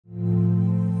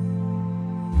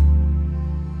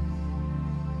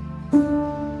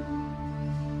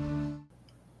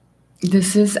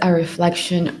This is a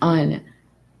reflection on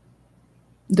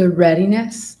the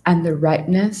readiness and the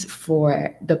ripeness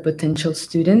for the potential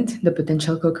student, the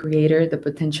potential co-creator, the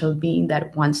potential being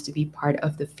that wants to be part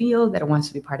of the field, that wants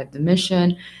to be part of the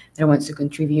mission, that wants to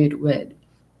contribute with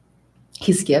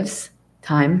his gifts,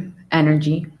 time,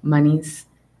 energy, monies,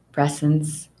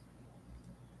 presence,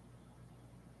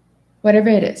 whatever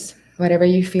it is, whatever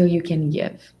you feel you can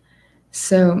give.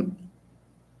 So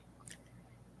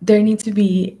there needs to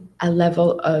be a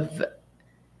level of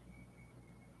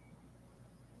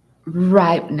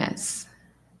ripeness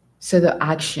so the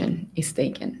action is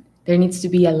taken. There needs to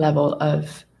be a level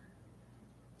of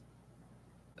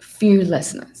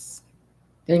fearlessness.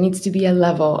 There needs to be a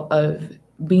level of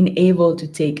being able to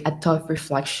take a tough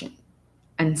reflection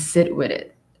and sit with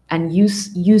it and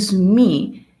use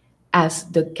me as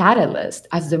the catalyst,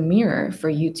 as the mirror for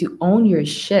you to own your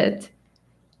shit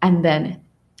and then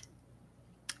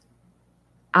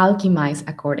alchemize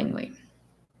accordingly.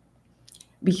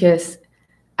 Because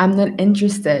I'm not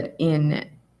interested in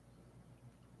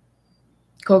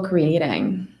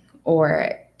co-creating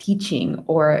or teaching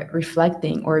or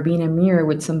reflecting or being a mirror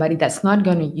with somebody that's not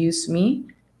going to use me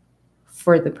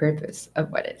for the purpose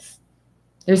of what is.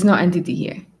 There's no entity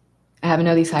here. I have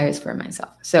no desires for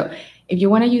myself. So if you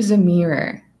want to use a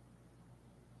mirror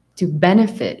to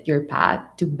benefit your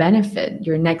path, to benefit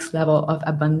your next level of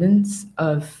abundance,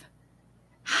 of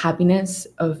happiness,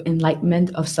 of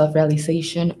enlightenment, of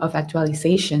self-realization, of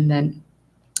actualization, then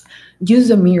use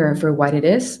the mirror for what it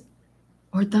is,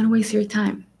 or don't waste your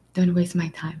time. Don't waste my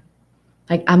time.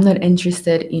 Like, I'm not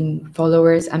interested in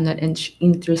followers. I'm not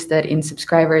interested in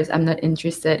subscribers. I'm not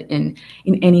interested in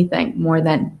anything more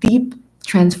than deep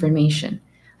transformation.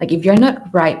 Like, if you're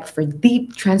not ripe for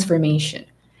deep transformation,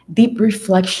 deep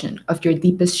reflection of your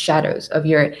deepest shadows, of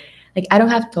your, like, I don't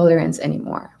have tolerance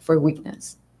anymore for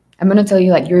weakness. I'm going to tell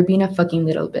you, like, you're being a fucking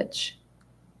little bitch.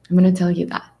 I'm going to tell you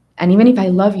that. And even if I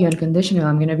love you unconditional,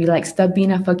 I'm going to be like, stop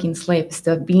being a fucking slave.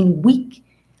 Stop being weak.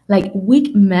 Like,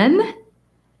 weak men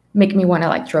make me want to,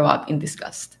 like, throw up in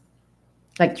disgust.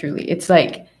 Like, truly. It's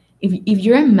like, if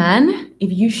you're a man,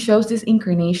 if you chose this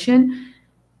incarnation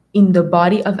in the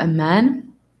body of a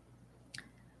man,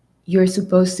 you're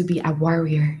supposed to be a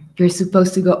warrior. You're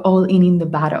supposed to go all in the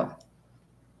battle.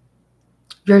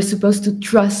 You're supposed to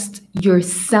trust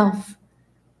yourself.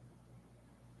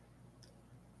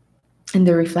 And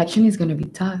the reflection is going to be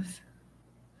tough.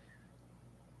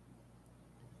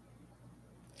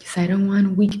 Because I don't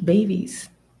want weak babies.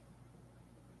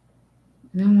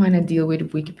 I don't want to deal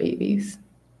with weak babies.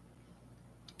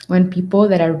 When people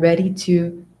that are ready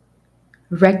to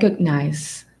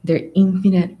recognize their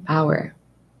infinite power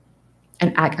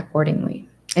and act accordingly.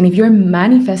 And if you're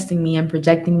manifesting me and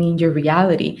projecting me in your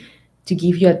reality to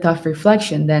give you a tough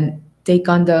reflection, then take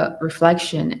on the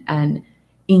reflection and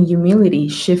in humility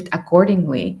shift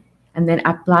accordingly and then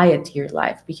apply it to your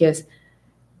life, because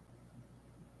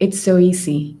it's so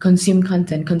easy. Consume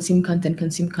content, consume content,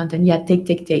 consume content. Yeah,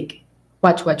 take.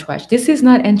 Watch. This is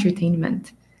not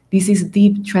entertainment. This is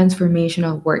deep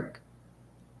transformational work.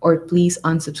 Or please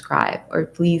unsubscribe, or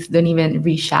please don't even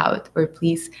reach out, or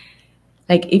please,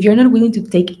 like, if you're not willing to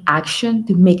take action,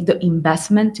 to make the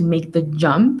investment, to make the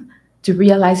jump, to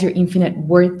realize your infinite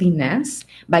worthiness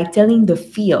by telling the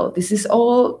field, this is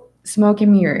all smoke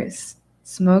and mirrors,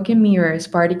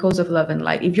 particles of love and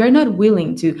light. If you're not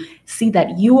willing to see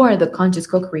that you are the conscious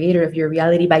co-creator of your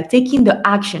reality by taking the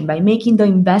action, by making the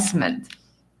investment,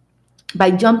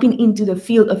 by jumping into the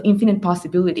field of infinite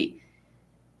possibility,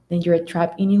 then you're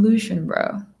trapped in illusion,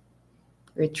 bro.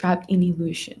 You're trapped in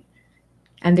illusion.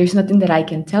 And there's nothing that I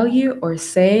can tell you or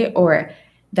say or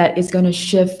that is going to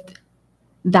shift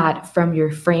that from your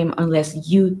frame unless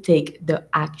you take the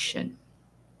action.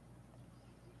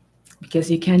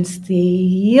 Because you can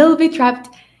still be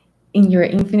trapped in your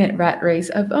infinite rat race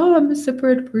of, oh, I'm a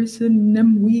separate person and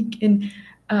I'm weak and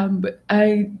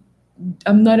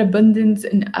I'm not abundant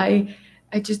and I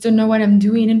just don't know what I'm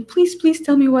doing. And please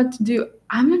tell me what to do.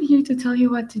 I'm not here to tell you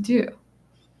what to do.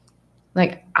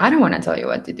 Like, I don't want to tell you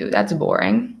what to do. That's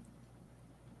boring.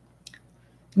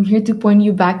 I'm here to point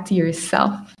you back to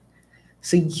yourself.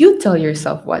 So you tell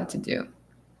yourself what to do.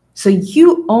 So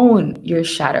you own your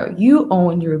shadow. You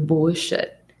own your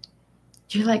bullshit.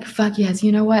 You're like, fuck yes,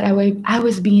 you know what? I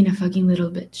was being a fucking little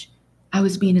bitch. I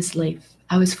was being a slave.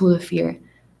 I was full of fear.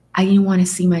 I didn't want to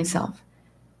see myself.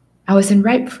 I wasn't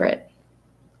ripe for it.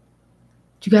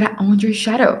 You gotta own your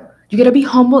shadow. You gotta be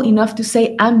humble enough to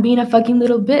say, I'm being a fucking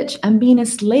little bitch. I'm being a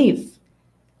slave.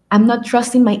 I'm not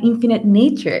trusting my infinite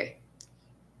nature.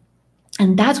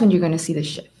 And that's when you're gonna see the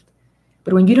shift.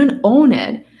 But when you don't own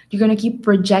it, you're going to keep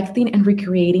projecting and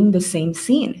recreating the same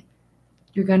scene.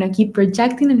 You're gonna keep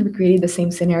projecting and recreating the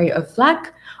same scenario of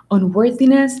lack,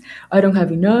 unworthiness. I don't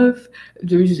have enough.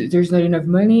 There's not enough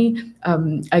money.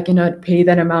 I cannot pay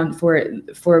that amount for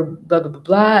blah blah blah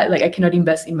blah. Like I cannot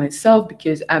invest in myself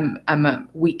because I'm a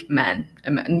weak man.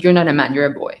 You're not a man. You're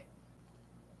a boy.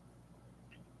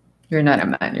 You're not a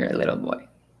man. You're a little boy.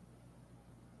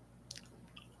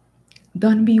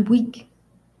 Don't be weak.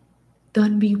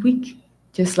 Don't be weak.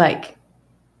 Just like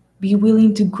be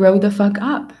willing to grow the fuck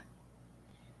up.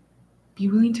 Be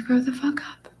willing to grow the fuck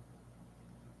up.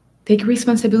 Take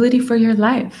responsibility for your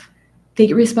life.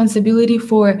 Take responsibility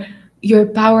for your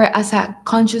power as a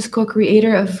conscious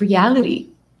co-creator of reality.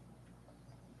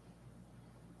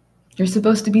 You're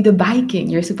supposed to be the Viking.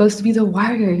 You're supposed to be the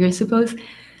warrior.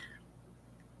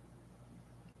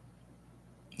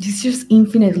 It's just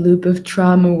infinite loop of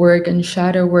trauma work and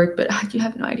shadow work, but you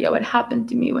have no idea what happened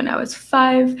to me when I was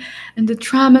 5 and the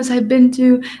traumas I've been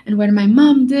to and what my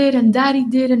mom did and daddy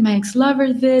did and my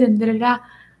ex-lover did and da-da-da.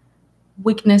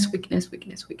 Weakness.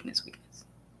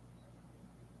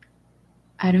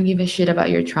 I don't give a shit about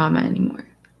your trauma anymore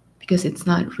because it's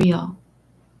not real.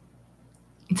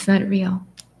 It's not real.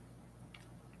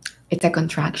 It's a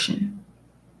contraction.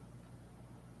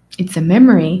 It's a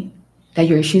memory that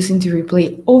you're choosing to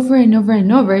replay over and over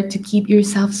and over to keep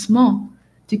yourself small,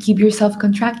 to keep yourself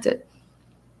contracted,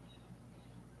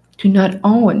 to not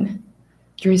own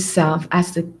yourself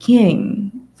as the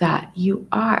king that you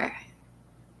are.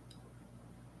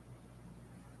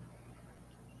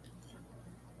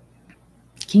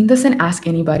 King doesn't ask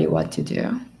anybody what to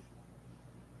do.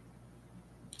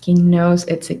 King knows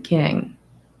it's a king.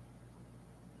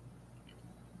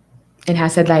 It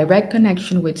has a direct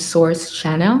connection with source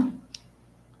channel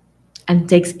and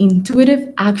takes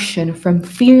intuitive action from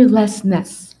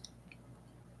fearlessness.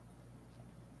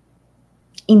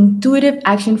 Intuitive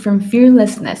action from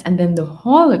fearlessness, and then the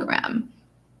hologram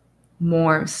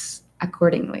morphs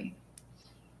accordingly.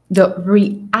 The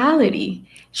reality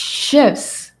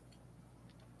shifts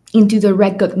into the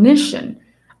recognition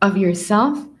of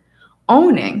yourself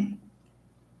owning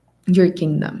your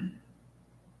kingdom.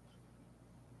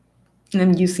 And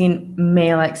I'm using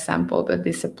male example, but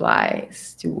this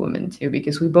applies to women too,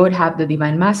 because we both have the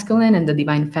divine masculine and the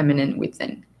divine feminine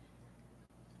within.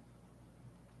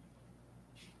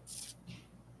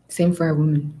 Same for a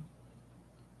woman.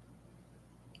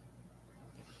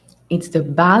 It's the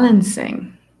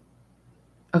balancing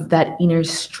of that inner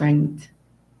strength.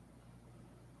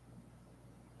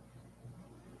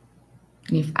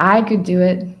 And if I could do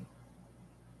it,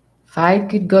 if I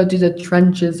could go to the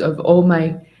trenches of all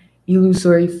my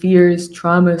illusory fears,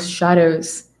 traumas,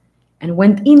 shadows, and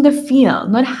went in the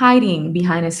field, not hiding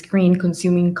behind a screen,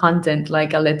 consuming content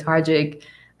like a lethargic,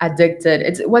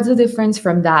 addicted. What's the difference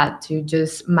from that to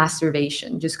just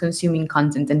masturbation, just consuming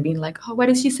content and being like, oh, what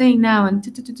is she saying now? And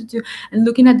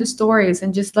looking at the stories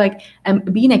and just like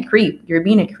being a creep. You're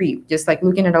being a creep, just like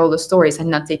looking at all the stories and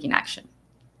not taking action.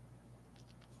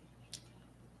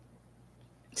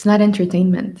 It's not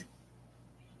entertainment.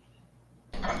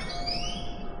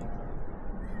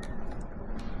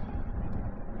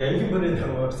 You put it on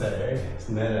the website, right? It's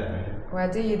meta, right?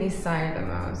 What do you desire the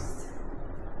most?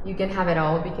 You can have it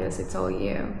all because it's all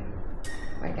you.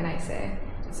 What can I say?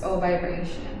 It's all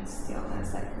vibration,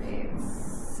 stillness that creates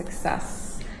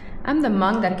success. I'm the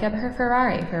monk that kept her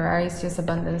Ferrari. Ferrari is just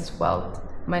abundance, wealth,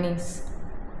 monies.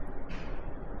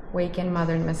 Waken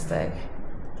modern mystic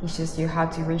teaches you how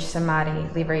to reach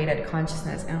samadhi, liberated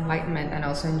consciousness, enlightenment, and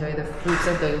also enjoy the fruits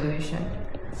of the illusion.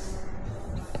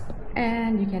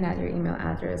 And you can add your email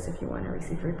address if you want to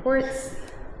receive reports.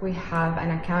 We have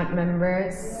an account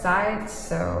members site,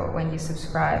 so when you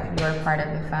subscribe, you are part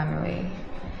of the family.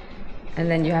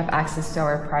 And then you have access to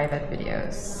our private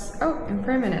videos. Oh,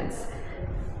 impermanence.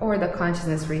 Or the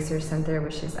Consciousness Research Center,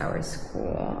 which is our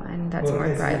school, and that's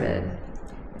more private.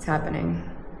 It's happening.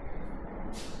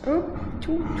 Oh,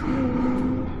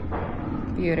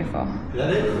 beautiful. Is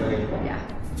that it? Yeah.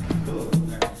 Cool.